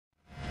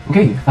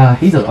Okay,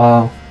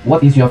 Hazel,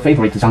 what is your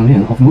favorite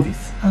genre of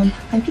movies?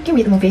 I'm picky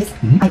with movies.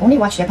 I only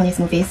watch Japanese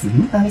movies.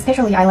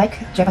 Especially I like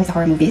Japanese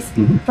horror movies.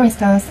 For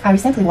instance, I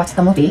recently watched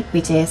a movie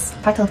which is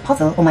titled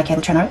Puzzle on my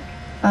cable channel.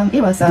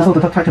 It was So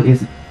the title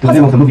is, the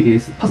name of the movie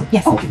is Puzzle?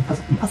 Yes. Oh, okay,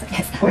 Puzzle. Puzzle,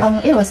 yes.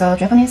 It was a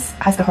Japanese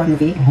high school horror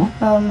movie.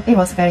 It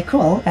was very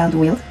cruel and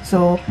weird,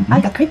 so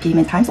I got creepy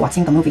many times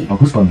watching the movie. Oh,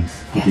 goosebumps.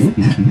 Yes.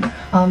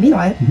 Okay.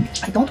 Meanwhile,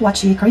 I don't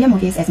watch Korean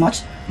movies as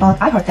much, but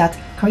I heard that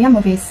Korean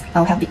movies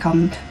have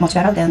become much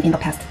better than in the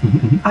past.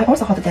 I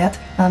also heard that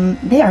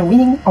they are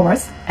winning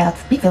awards at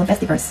big film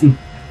festivals.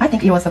 I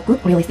think it was a good,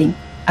 really thing.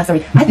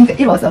 Sorry, I think it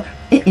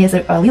is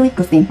a really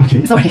good thing.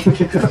 Okay. Sorry.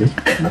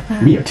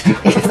 Weird.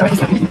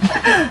 Sorry.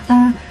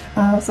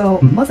 So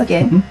once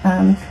again,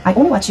 I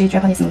only watch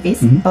Japanese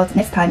movies, but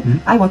next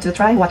time I want to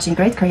try watching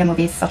great Korean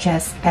movies such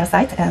as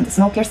Parasite and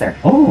Snowpiercer.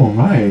 Oh,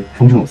 right.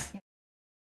 봉준호스.